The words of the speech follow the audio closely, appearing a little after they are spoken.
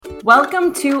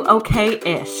Welcome to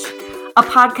Okay-ish, a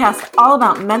podcast all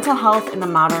about mental health in the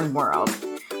modern world.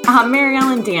 I'm Mary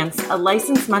Ellen Dance, a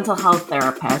licensed mental health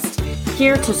therapist,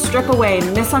 here to strip away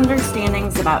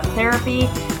misunderstandings about therapy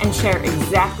and share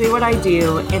exactly what I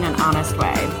do in an honest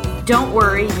way. Don't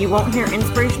worry, you won't hear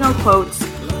inspirational quotes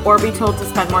or be told to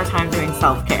spend more time doing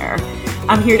self-care.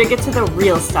 I'm here to get to the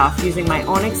real stuff using my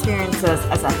own experiences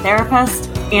as a therapist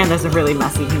and as a really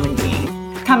messy human being.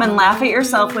 Come and laugh at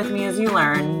yourself with me as you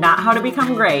learn, not how to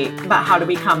become great, but how to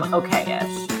become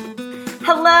okay-ish.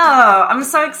 Hello, I'm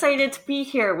so excited to be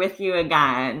here with you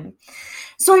again.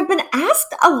 So I've been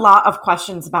asked a lot of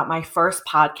questions about my first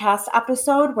podcast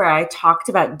episode where I talked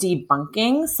about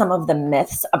debunking some of the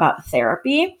myths about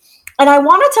therapy. And I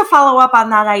wanted to follow up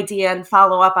on that idea and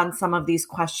follow up on some of these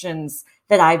questions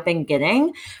that I've been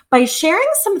getting by sharing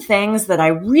some things that I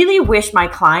really wish my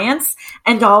clients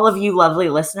and all of you lovely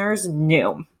listeners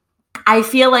knew. I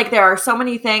feel like there are so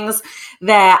many things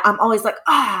that I'm always like,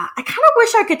 I kind of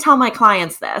wish I could tell my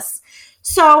clients this.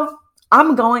 So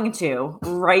I'm going to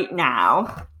right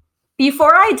now.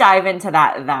 Before I dive into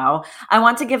that, though, I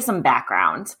want to give some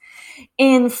background.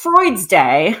 In Freud's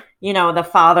day, the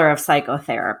father of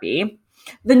psychotherapy,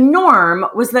 the norm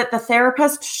was that the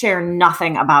therapist share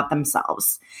nothing about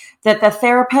themselves, that the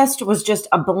therapist was just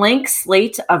a blank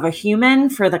slate of a human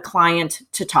for the client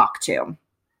to talk to.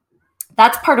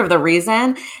 That's part of the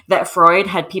reason that Freud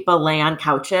had people lay on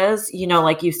couches,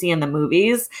 like you see in the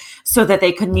movies, so that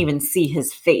they couldn't even see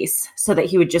his face, so that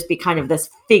he would just be kind of this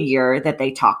figure that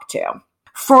they talked to.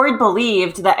 Freud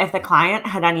believed that if the client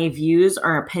had any views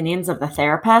or opinions of the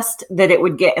therapist, that it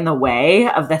would get in the way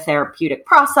of the therapeutic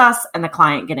process and the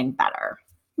client getting better.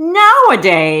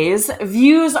 Nowadays,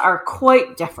 views are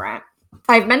quite different.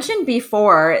 I've mentioned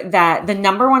before that the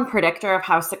number one predictor of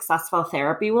how successful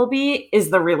therapy will be is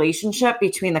the relationship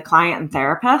between the client and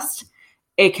therapist,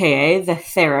 aka the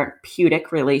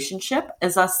therapeutic relationship,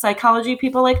 as us psychology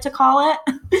people like to call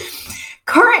it.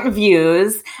 Current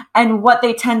views and what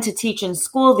they tend to teach in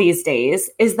school these days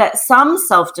is that some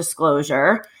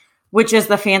self-disclosure, which is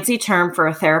the fancy term for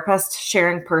a therapist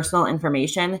sharing personal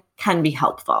information, can be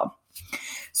helpful.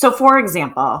 So for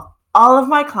example, all of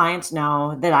my clients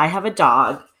know that I have a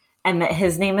dog and that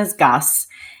his name is Gus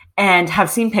and have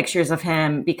seen pictures of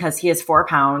him because he is 4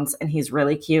 pounds and he's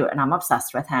really cute and I'm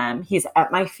obsessed with him. He's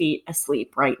at my feet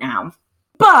asleep right now.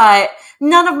 But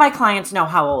none of my clients know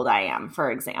how old I am, for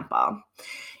example.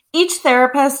 Each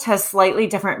therapist has slightly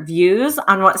different views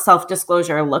on what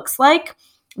self-disclosure looks like,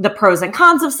 the pros and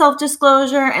cons of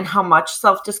self-disclosure, and how much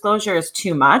self-disclosure is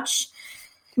too much.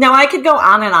 Now, I could go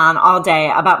on and on all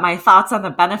day about my thoughts on the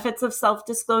benefits of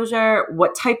self-disclosure,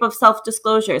 what type of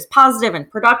self-disclosure is positive and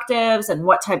productive, and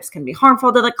what types can be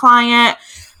harmful to the client.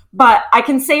 But I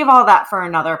can save all that for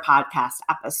another podcast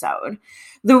episode.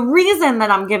 The reason that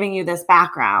I'm giving you this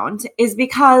background is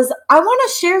because I want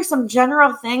to share some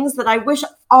general things that I wish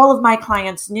all of my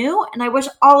clients knew, and I wish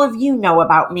all of you know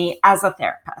about me as a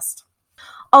therapist.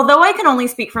 Although I can only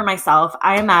speak for myself,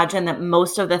 I imagine that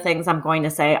most of the things I'm going to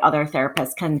say other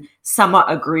therapists can somewhat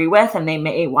agree with, and they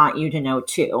may want you to know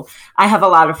too. I have a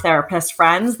lot of therapist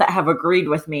friends that have agreed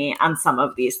with me on some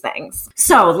of these things.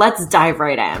 So let's dive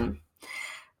right in.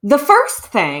 The first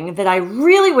thing that I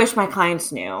really wish my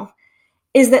clients knew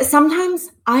is that sometimes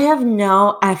I have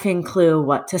no effing clue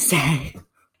what to say.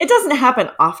 It doesn't happen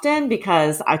often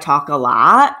because I talk a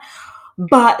lot,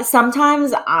 but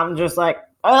sometimes I'm just like,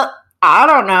 I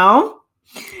don't know.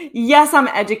 Yes, I'm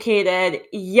educated.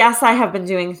 Yes, I have been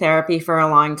doing therapy for a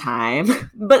long time,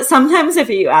 but sometimes if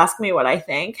you ask me what I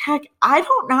think, heck, I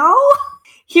don't know.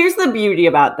 Here's the beauty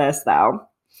about this though.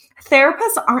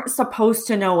 Therapists aren't supposed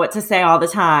to know what to say all the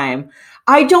time.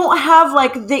 I don't have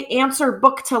the answer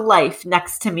book to life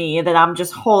next to me that I'm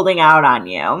just holding out on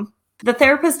you. The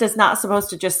therapist is not supposed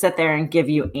to just sit there and give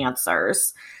you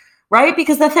answers, right?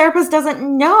 Because the therapist doesn't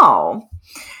know.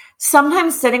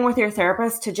 Sometimes sitting with your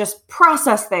therapist to just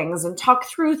process things and talk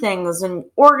through things and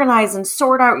organize and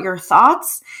sort out your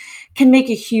thoughts can make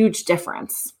a huge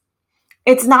difference.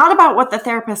 It's not about what the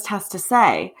therapist has to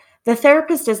say. The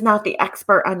therapist is not the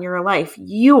expert on your life.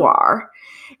 You are.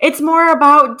 It's more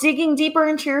about digging deeper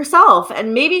into yourself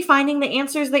and maybe finding the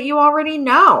answers that you already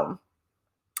know.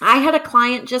 I had a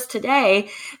client just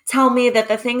today tell me that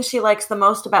the thing she likes the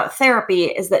most about therapy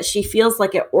is that she feels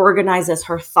like it organizes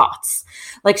her thoughts.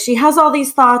 Like she has all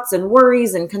these thoughts and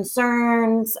worries and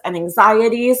concerns and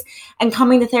anxieties, and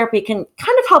coming to therapy can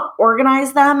kind of help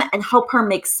organize them and help her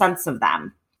make sense of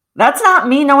them. That's not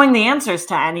me knowing the answers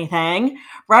to anything,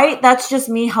 right? That's just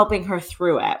me helping her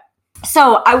through it.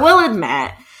 So I will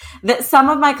admit that some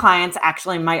of my clients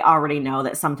actually might already know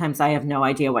that sometimes I have no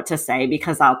idea what to say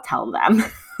because I'll tell them.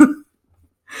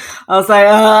 I'll say,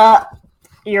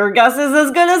 your guess is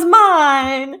as good as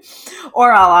mine.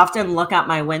 Or I'll often look out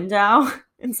my window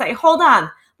and say, hold on,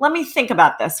 let me think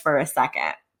about this for a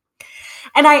second.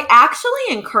 And I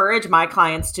actually encourage my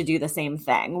clients to do the same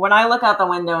thing. When I look out the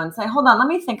window and say, hold on, let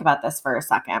me think about this for a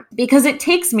second, because it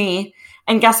takes me,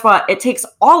 and guess what? It takes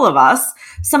all of us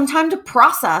some time to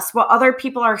process what other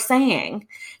people are saying.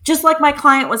 Just like my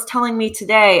client was telling me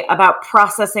today about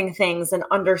processing things and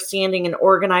understanding and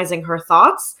organizing her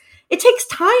thoughts, it takes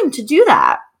time to do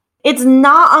that. It's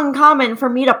not uncommon for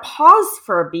me to pause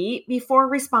for a beat before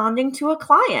responding to a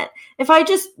client. If I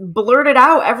just blurted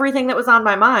out everything that was on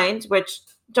my mind, which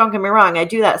don't get me wrong, I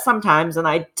do that sometimes, and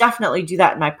I definitely do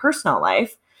that in my personal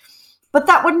life, but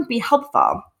that wouldn't be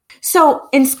helpful. So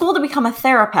in school to become a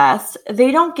therapist,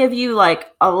 they don't give you like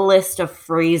a list of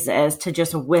phrases to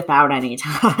just whip out any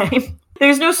time.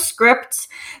 There's no script.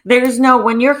 There's no,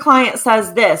 when your client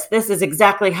says this is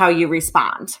exactly how you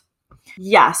respond.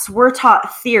 Yes, we're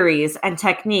taught theories and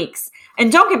techniques.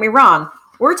 And don't get me wrong,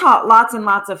 we're taught lots and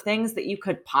lots of things that you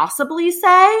could possibly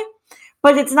say,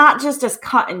 but it's not just as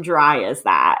cut and dry as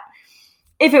that.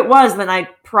 If it was, then I'd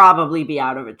probably be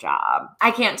out of a job.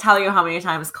 I can't tell you how many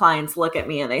times clients look at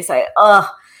me and they say,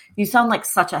 ugh, you sound like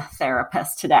such a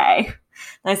therapist today.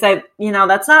 And I say,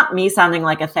 that's not me sounding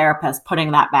like a therapist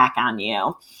putting that back on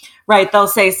you, right? They'll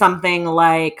say something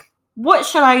like, what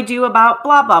should I do about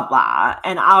blah, blah, blah?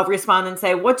 And I'll respond and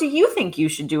say, what do you think you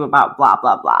should do about blah,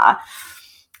 blah, blah?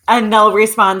 And they'll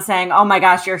respond saying, oh my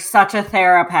gosh, you're such a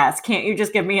therapist. Can't you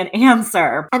just give me an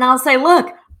answer? And I'll say,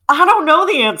 look, I don't know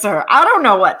the answer. I don't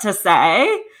know what to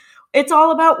say. It's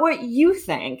all about what you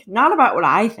think, not about what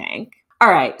I think. All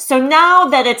right. So now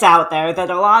that it's out there that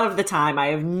a lot of the time I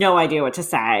have no idea what to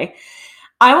say,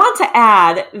 I want to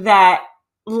add that,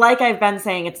 like I've been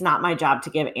saying, it's not my job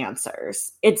to give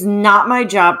answers. It's not my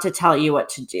job to tell you what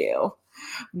to do.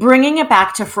 Bringing it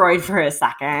back to Freud for a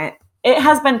second, it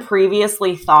has been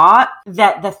previously thought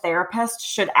that the therapist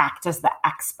should act as the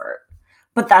expert,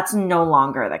 but that's no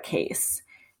longer the case.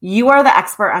 You are the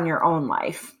expert on your own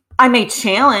life. I may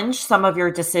challenge some of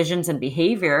your decisions and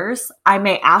behaviors. I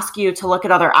may ask you to look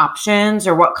at other options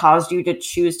or what caused you to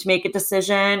choose to make a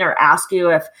decision, or ask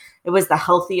you if it was the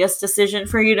healthiest decision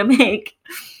for you to make.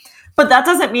 But that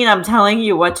doesn't mean I'm telling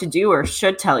you what to do or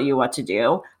should tell you what to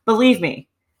do. Believe me,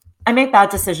 I make bad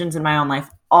decisions in my own life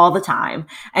all the time.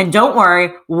 And don't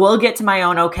worry, we'll get to my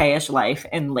own okay-ish life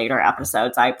in later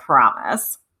episodes, I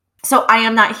promise. So I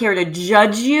am not here to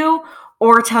judge you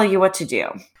or tell you what to do.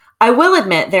 I will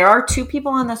admit there are two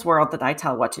people in this world that I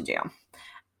tell what to do.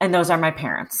 And those are my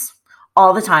parents.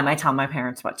 All the time I tell my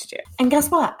parents what to do. And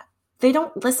guess what? They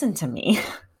don't listen to me.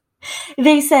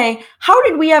 They say, how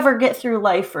did we ever get through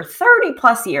life for 30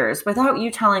 plus years without you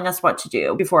telling us what to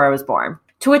do before I was born?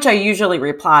 To which I usually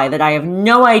reply that I have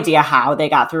no idea how they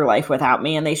got through life without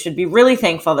me, and they should be really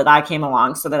thankful that I came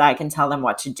along so that I can tell them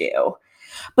what to do.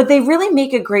 But they really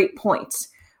make a great point,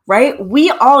 right?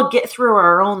 We all get through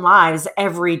our own lives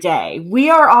every day. We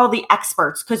are all the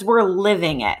experts because we're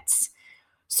living it.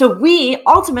 So we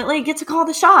ultimately get to call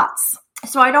the shots.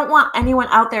 So I don't want anyone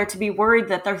out there to be worried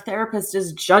that their therapist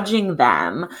is judging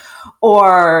them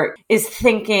or is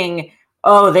thinking,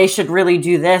 oh, they should really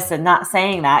do this and not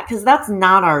saying that, because that's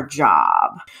not our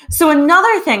job. So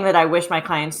another thing that I wish my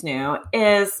clients knew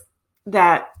is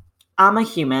that I'm a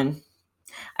human.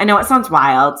 I know it sounds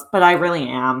wild, but I really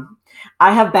am.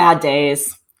 I have bad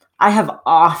days. I have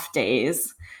off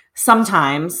days.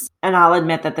 Sometimes, and I'll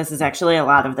admit that this is actually a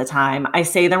lot of the time, I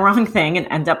say the wrong thing and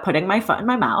end up putting my foot in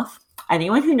my mouth.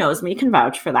 Anyone who knows me can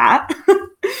vouch for that.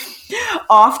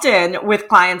 Often with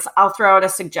clients, I'll throw out a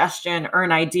suggestion or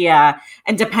an idea,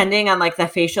 and depending on like the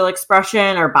facial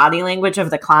expression or body language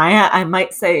of the client, I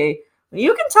might say,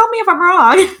 you can tell me if I'm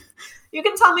wrong. You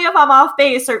can tell me if I'm off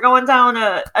base or going down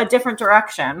a different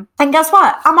direction. And guess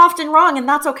what? I'm often wrong, and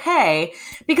that's okay,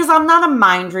 because I'm not a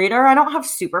mind reader. I don't have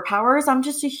superpowers. I'm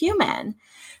just a human.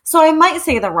 So I might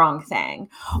say the wrong thing,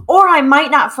 or I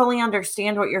might not fully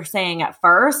understand what you're saying at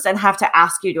first and have to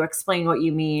ask you to explain what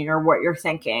you mean or what you're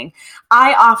thinking.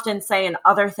 I often say, and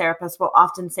other therapists will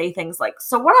often say things like,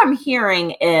 so what I'm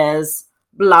hearing is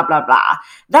blah, blah, blah.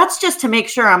 That's just to make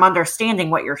sure I'm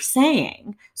understanding what you're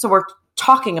saying. So we're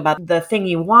talking about the thing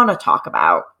you want to talk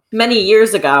about. Many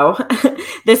years ago,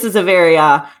 this is a very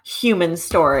human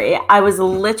story. I was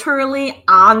literally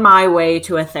on my way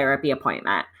to a therapy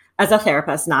appointment as a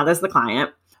therapist, not as the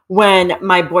client, when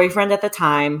my boyfriend at the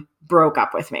time broke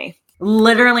up with me.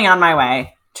 Literally on my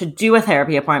way to do a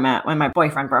therapy appointment when my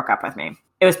boyfriend broke up with me.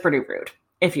 It was pretty rude.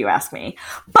 if you ask me.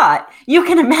 But you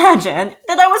can imagine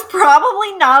that I was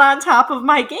probably not on top of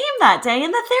my game that day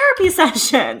in the therapy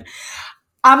session.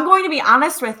 I'm going to be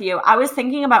honest with you. I was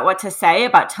thinking about what to say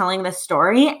about telling this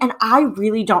story, and I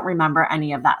really don't remember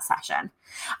any of that session.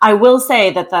 I will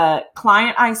say that the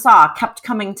client I saw kept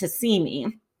coming to see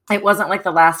me. It wasn't like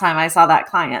the last time I saw that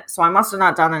client, so I must have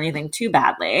not done anything too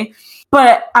badly.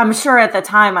 But I'm sure at the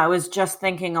time I was just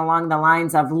thinking along the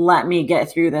lines of, let me get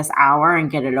through this hour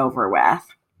and get it over with.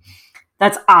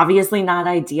 That's obviously not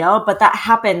ideal, but that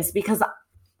happens because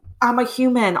I'm a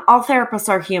human. All therapists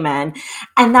are human.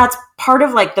 And that's part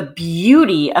of like the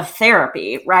beauty of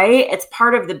therapy, right? It's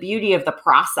part of the beauty of the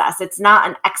process. It's not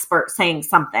an expert saying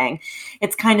something.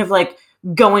 It's kind of like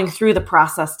going through the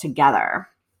process together.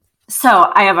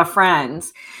 So I have a friend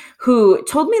who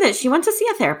told me that she went to see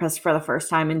a therapist for the first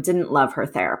time and didn't love her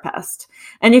therapist.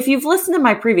 And if you've listened to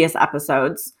my previous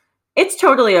episodes, it's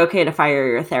totally okay to fire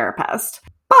your therapist.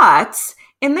 But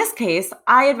in this case,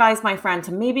 I advised my friend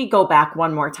to maybe go back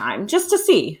one more time just to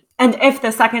see. And if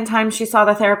the second time she saw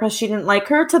the therapist, she didn't like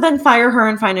her, to then fire her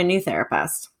and find a new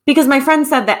therapist. Because my friend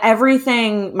said that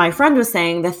everything my friend was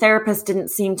saying, the therapist didn't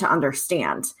seem to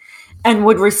understand and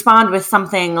would respond with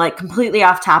something like completely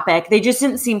off topic. They just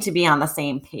didn't seem to be on the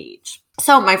same page.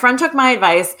 So my friend took my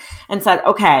advice and said,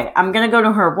 okay, I'm going to go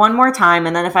to her one more time.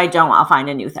 And then if I don't, I'll find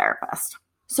a new therapist.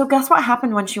 So guess what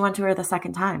happened when she went to her the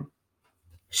second time?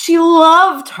 She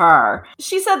loved her.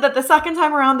 She said that the second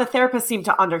time around, the therapist seemed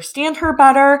to understand her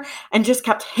better and just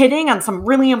kept hitting on some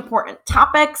really important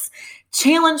topics,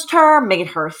 challenged her, made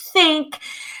her think.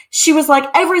 She was like,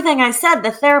 everything I said,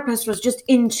 the therapist was just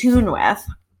in tune with.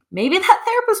 Maybe that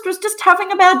therapist was just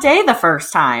having a bad day the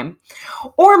first time.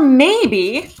 Or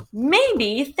maybe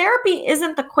therapy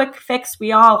isn't the quick fix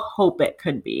we all hope it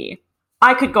could be.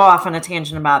 I could go off on a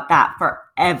tangent about that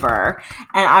forever,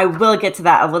 and I will get to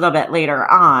that a little bit later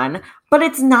on, but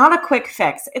it's not a quick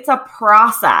fix. It's a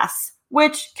process,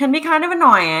 which can be kind of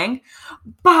annoying,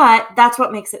 but that's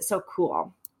what makes it so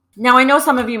cool. Now, I know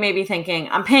some of you may be thinking,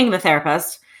 I'm paying the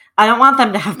therapist. I don't want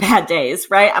them to have bad days,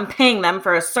 right? I'm paying them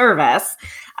for a service.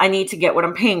 I need to get what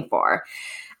I'm paying for.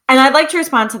 And I'd like to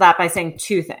respond to that by saying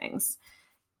two things.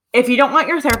 If you don't want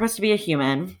your therapist to be a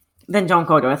human, then don't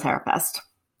go to a therapist,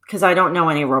 because I don't know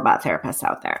any robot therapists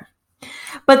out there.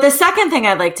 But the second thing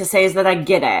I'd like to say is that I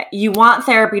get it. You want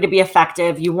therapy to be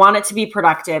effective. You want it to be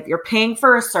productive. You're paying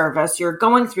for a service. You're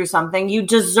going through something. You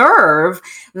deserve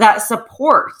that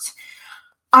support.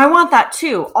 I want that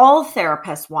too. All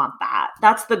therapists want that.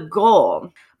 That's the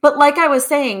goal. But like I was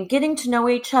saying, getting to know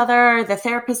each other, the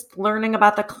therapist learning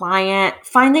about the client,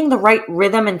 finding the right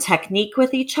rhythm and technique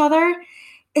with each other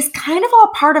is kind of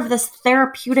all part of this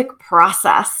therapeutic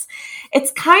process.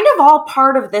 It's kind of all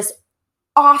part of this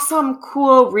awesome,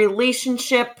 cool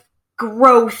relationship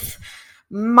growth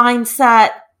mindset,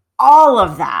 all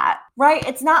of that, right?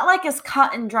 It's not like as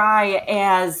cut and dry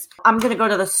as I'm going to go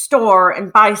to the store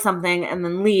and buy something and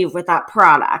then leave with that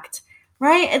product,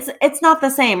 right? It's not the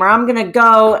same. Or I'm going to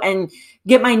go and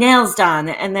get my nails done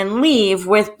and then leave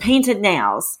with painted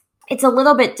nails. It's a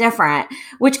little bit different,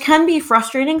 which can be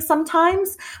frustrating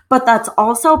sometimes, but that's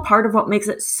also part of what makes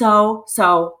it so,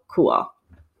 so cool.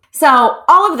 So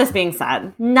all of this being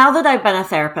said, now that I've been a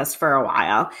therapist for a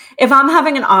while, if I'm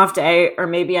having an off day or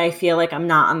maybe I feel like I'm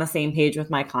not on the same page with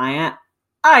my client,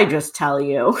 I just tell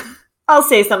you. I'll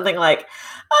say something like,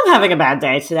 I'm having a bad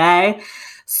day today.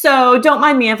 So don't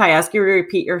mind me if I ask you to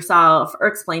repeat yourself or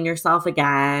explain yourself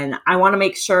again. I want to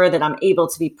make sure that I'm able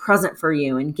to be present for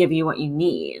you and give you what you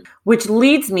need, which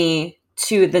leads me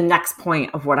to the next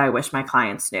point of what I wish my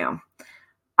clients knew.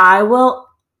 I will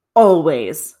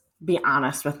always be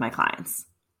honest with my clients.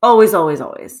 Always, always,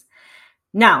 always.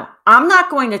 Now, I'm not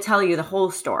going to tell you the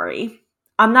whole story.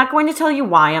 I'm not going to tell you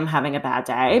why I'm having a bad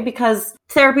day because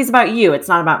therapy is about you. It's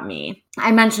not about me.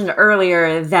 I mentioned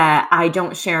earlier that I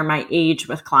don't share my age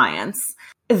with clients.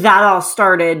 That all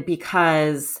started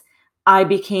because I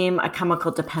became a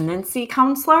chemical dependency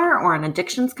counselor or an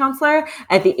addictions counselor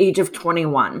at the age of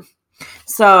 21.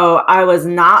 So I was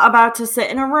not about to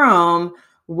sit in a room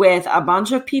with a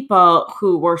bunch of people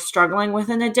who were struggling with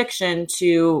an addiction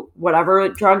to whatever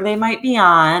drug they might be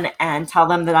on and tell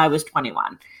them that I was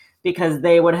 21. Because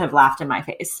they would have laughed in my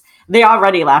face. They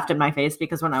already laughed in my face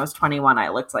because when I was 21, I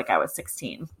looked like I was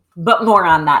 16. But more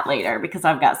on that later because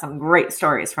I've got some great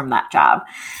stories from that job.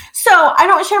 So I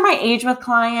don't share my age with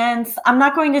clients. I'm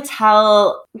not going to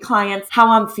tell clients how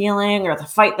I'm feeling or the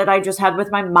fight that I just had with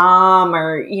my mom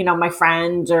or, my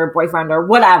friend or boyfriend or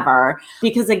whatever.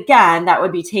 Because again, that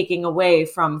would be taking away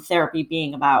from therapy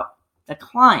being about the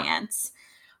clients.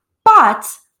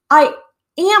 But I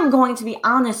am going to be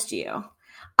honest to you.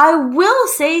 I will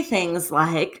say things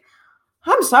like,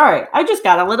 I'm sorry, I just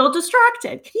got a little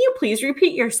distracted. Can you please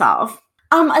repeat yourself?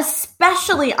 I'm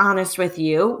especially honest with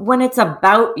you when it's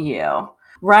about you,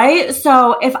 right?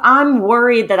 So if I'm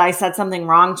worried that I said something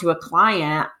wrong to a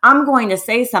client, I'm going to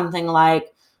say something like,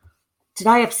 did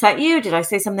I upset you? Did I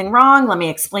say something wrong? Let me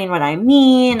explain what I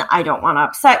mean. I don't want to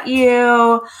upset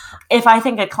you. If I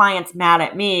think a client's mad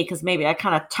at me because maybe I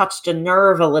kind of touched a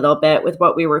nerve a little bit with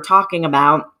what we were talking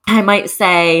about, I might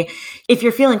say, if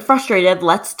you're feeling frustrated,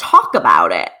 let's talk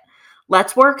about it.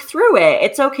 Let's work through it.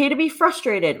 It's okay to be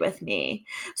frustrated with me.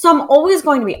 So I'm always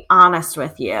going to be honest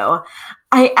with you.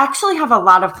 I actually have a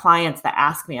lot of clients that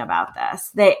ask me about this.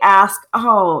 They ask,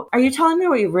 oh, are you telling me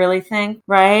what you really think?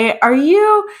 Right? Are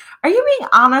you being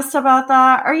honest about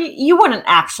that? You wouldn't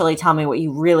actually tell me what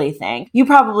you really think. You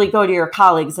probably go to your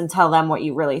colleagues and tell them what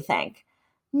you really think.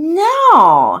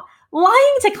 No.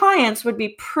 Lying to clients would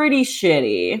be pretty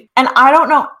shitty. And I don't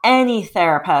know any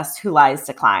therapist who lies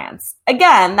to clients.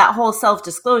 Again, that whole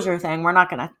self-disclosure thing, we're not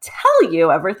going to tell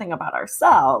you everything about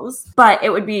ourselves, but it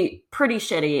would be pretty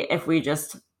shitty if we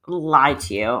just lied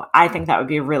to you. I think that would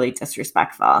be really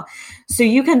disrespectful. So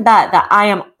you can bet that I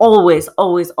am always,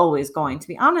 always, always going to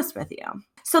be honest with you.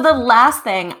 So the last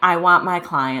thing I want my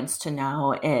clients to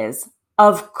know is,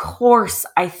 of course,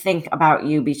 I think about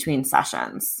you between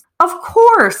sessions. Of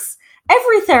course.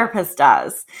 Every therapist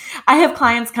does. I have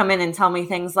clients come in and tell me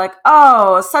things like,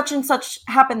 oh, such and such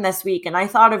happened this week and I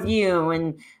thought of you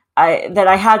and that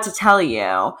I had to tell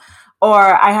you.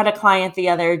 Or I had a client the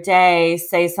other day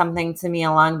say something to me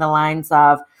along the lines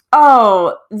of,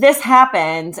 oh, this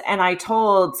happened and I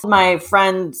told my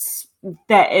friends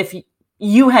that if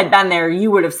you had been there,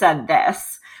 you would have said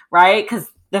this, right?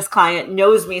 Because this client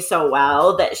knows me so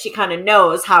well that she kind of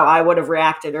knows how I would have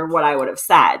reacted or what I would have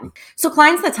said. So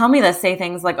clients that tell me this say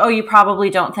things like, oh, you probably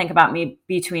don't think about me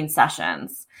between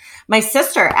sessions. My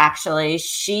sister, actually,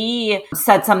 she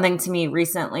said something to me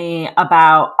recently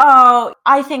about, oh,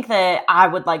 I think that I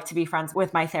would like to be friends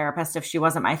with my therapist if she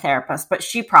wasn't my therapist, but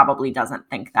she probably doesn't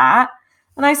think that.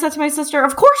 And I said to my sister,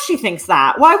 of course she thinks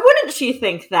that. Why wouldn't she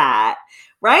think that?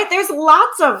 Right? There's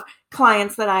lots of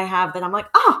clients that I have that I'm like,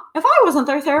 oh, if I wasn't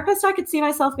their therapist, I could see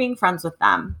myself being friends with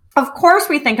them. Of course,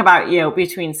 we think about you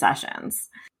between sessions.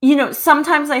 You know,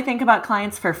 sometimes I think about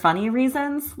clients for funny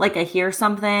reasons, like I hear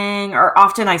something, or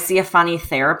often I see a funny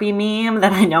therapy meme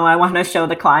that I know I want to show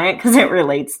the client because it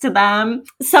relates to them.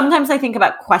 Sometimes I think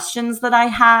about questions that I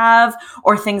have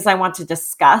or things I want to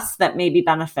discuss that may be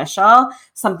beneficial.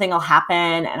 Something will happen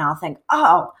and I'll think,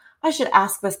 oh, I should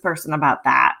ask this person about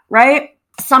that, right?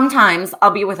 Sometimes I'll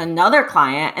be with another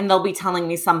client and they'll be telling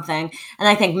me something and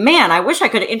I think, man, I wish I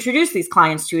could introduce these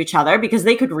clients to each other because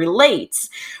they could relate,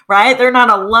 right? They're not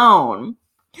alone.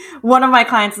 One of my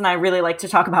clients and I really like to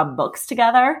talk about books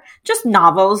together, just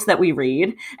novels that we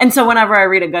read. And so whenever I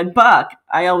read a good book,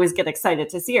 I always get excited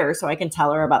to see her so I can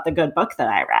tell her about the good book that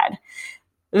I read.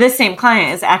 This same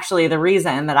client is actually the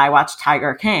reason that I watched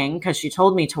Tiger King because she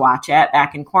told me to watch it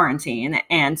back in quarantine.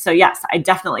 And so, yes, I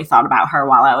definitely thought about her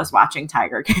while I was watching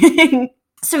Tiger King.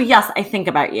 So, yes, I think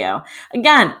about you.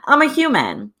 Again, I'm a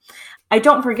human. I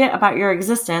don't forget about your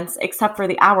existence except for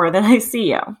the hour that I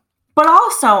see you. But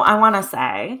also, I want to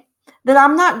say that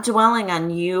I'm not dwelling on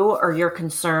you or your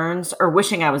concerns or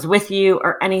wishing I was with you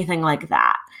or anything like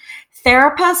that.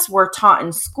 Therapists were taught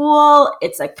in school.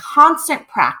 It's a constant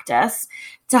practice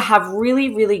to have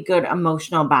really, really good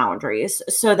emotional boundaries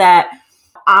so that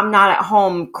I'm not at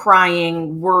home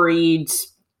crying, worried,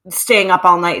 staying up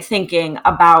all night thinking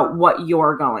about what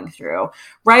you're going through,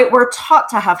 right? We're taught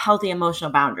to have healthy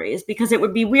emotional boundaries because it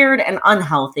would be weird and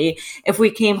unhealthy if we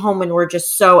came home and we're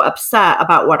just so upset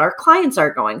about what our clients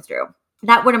are going through.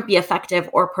 That wouldn't be effective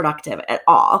or productive at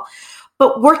all.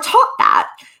 But we're taught that.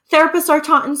 Therapists are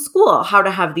taught in school how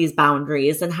to have these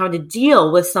boundaries and how to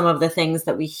deal with some of the things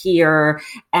that we hear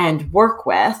and work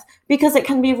with because it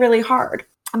can be really hard.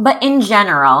 But in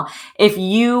general, if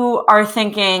you are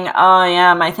thinking, oh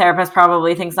yeah, my therapist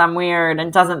probably thinks I'm weird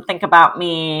and doesn't think about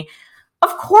me,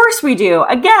 of course we do.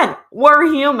 Again, we're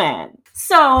human.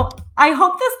 So I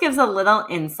hope this gives a little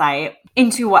insight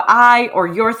into what I or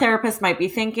your therapist might be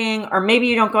thinking, or maybe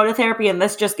you don't go to therapy and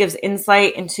this just gives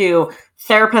insight into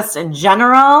therapists in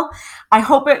general. I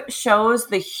hope it shows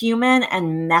the human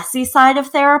and messy side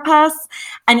of therapists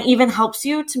and even helps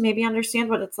you to maybe understand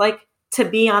what it's like to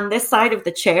be on this side of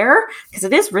the chair, because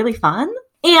it is really fun.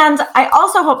 And I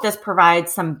also hope this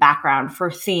provides some background for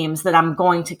themes that I'm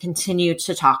going to continue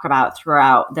to talk about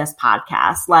throughout this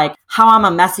podcast, like how I'm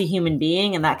a messy human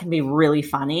being, and that can be really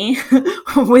funny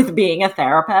with being a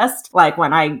therapist, like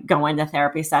when I go into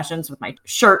therapy sessions with my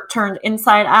shirt turned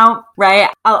inside out, right?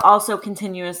 I'll also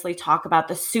continuously talk about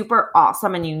the super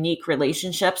awesome and unique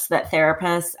relationships that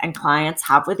therapists and clients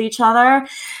have with each other,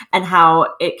 and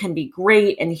how it can be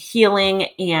great and healing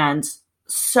and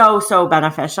so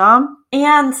beneficial.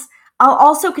 And I'll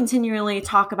also continually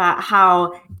talk about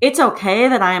how it's okay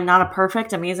that I am not a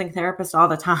perfect, amazing therapist all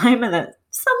the time, and that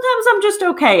sometimes I'm just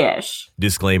okay-ish.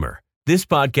 Disclaimer: this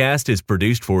podcast is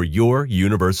produced for your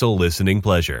universal listening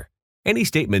pleasure. Any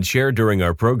statements shared during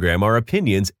our program are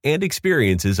opinions and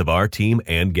experiences of our team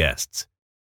and guests.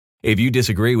 If you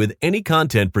disagree with any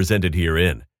content presented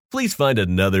herein, please find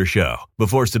another show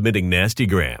before submitting nasty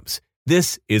grams.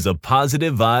 This is a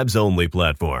positive vibes only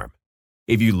platform.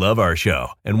 If you love our show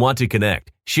and want to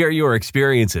connect, share your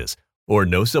experiences, or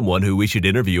know someone who we should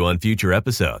interview on future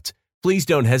episodes, please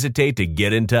don't hesitate to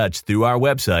get in touch through our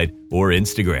website or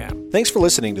Instagram. Thanks for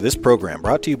listening to this program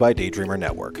brought to you by Daydreamer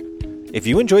Network. If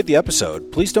you enjoyed the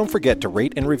episode, please don't forget to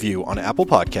rate and review on Apple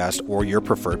Podcasts or your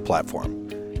preferred platform.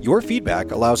 Your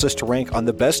feedback allows us to rank on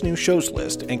the best new shows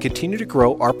list and continue to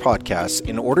grow our podcasts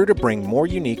in order to bring more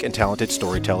unique and talented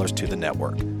storytellers to the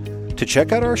network. To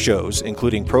check out our shows,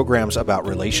 including programs about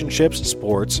relationships,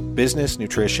 sports, business,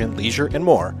 nutrition, leisure, and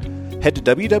more, head to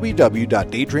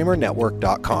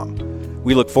www.daydreamernetwork.com.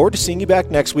 We look forward to seeing you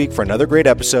back next week for another great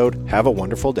episode. Have a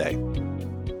wonderful day.